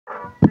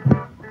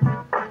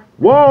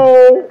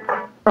Whoa.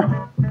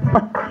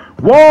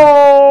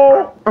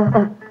 Whoa.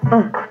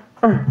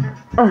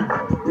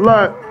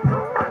 Look.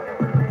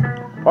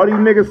 All these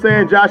niggas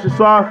saying Josh is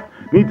soft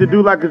need to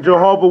do like a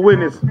Jehovah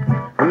Witness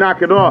and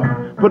knock it off.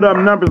 Put up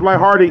numbers like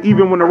Hardy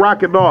even when the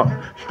rocket off.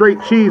 Straight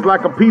cheese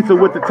like a pizza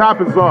with the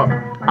toppings off.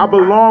 I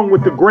belong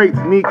with the greats,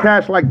 need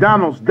cash like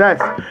Donald's,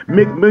 that's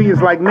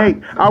millions like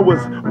Nate. I was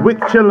wick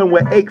chilling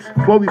with aches,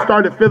 slowly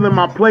started filling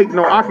my plate.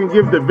 No, I can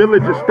give the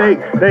village a steak.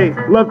 They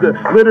love to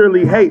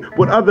literally hate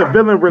what other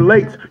villain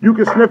relates. You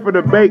can sniff for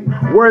the bait,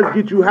 words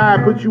get you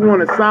high, put you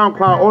on a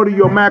SoundCloud, order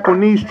your Mac on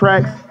these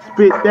tracks,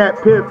 spit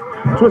that piff.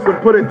 Twist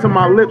and put it to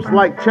my lips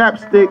like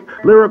chapstick,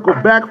 lyrical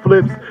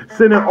backflips,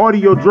 sending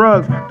audio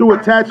drugs through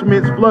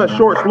attachments, flood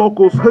shorts,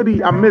 locals,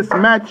 hoodie, I'm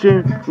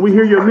mismatching. We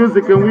hear your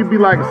music and we be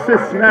like, sis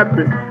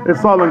snapping.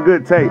 It's all in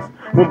good taste.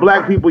 When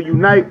black people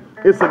unite,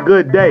 it's a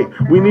good day.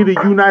 We need a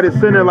united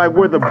center like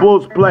where the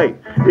Bulls play.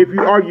 If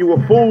you argue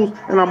with fools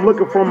and I'm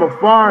looking from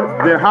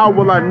afar, then how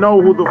will I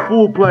know who the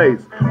fool plays?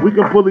 We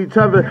can pull each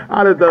other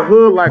out of the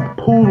hood like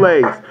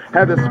Kool-Aids.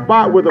 Had a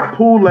spot where the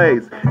pool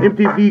lays.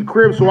 MTV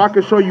crib so I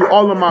can show you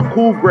all of my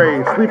cool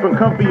grades. Sleeping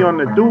comfy on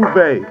the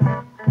duvet.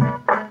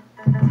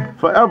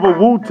 Forever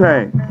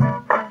Wu-Tang.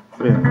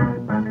 Yeah.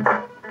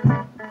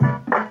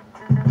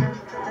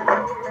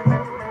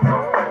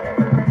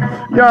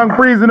 Young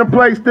Breez in the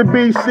place to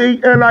be,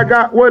 see, and I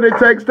got what it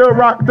takes to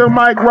rock the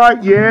mic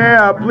right.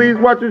 Yeah, please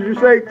watch what you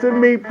say to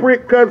me,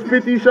 prick, cause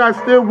 50 shots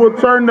still will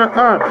turn the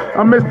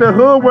I miss the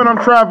hood when I'm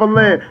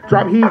traveling.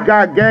 Drop Heat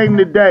got game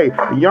today.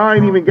 Y'all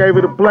ain't even gave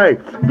it a play.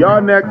 Y'all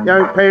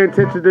ain't paying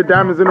attention to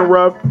diamonds in the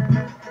rough.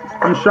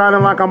 I'm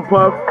shining like I'm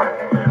Puff.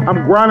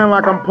 I'm grinding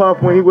like I'm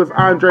Puff when he was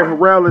Andre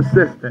Harrell's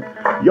assistant.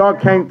 Y'all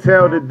can't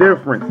tell the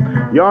difference.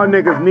 Y'all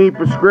niggas need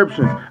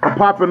prescriptions. I'm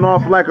popping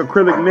off like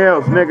acrylic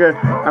nails, nigga.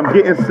 I'm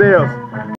getting sales.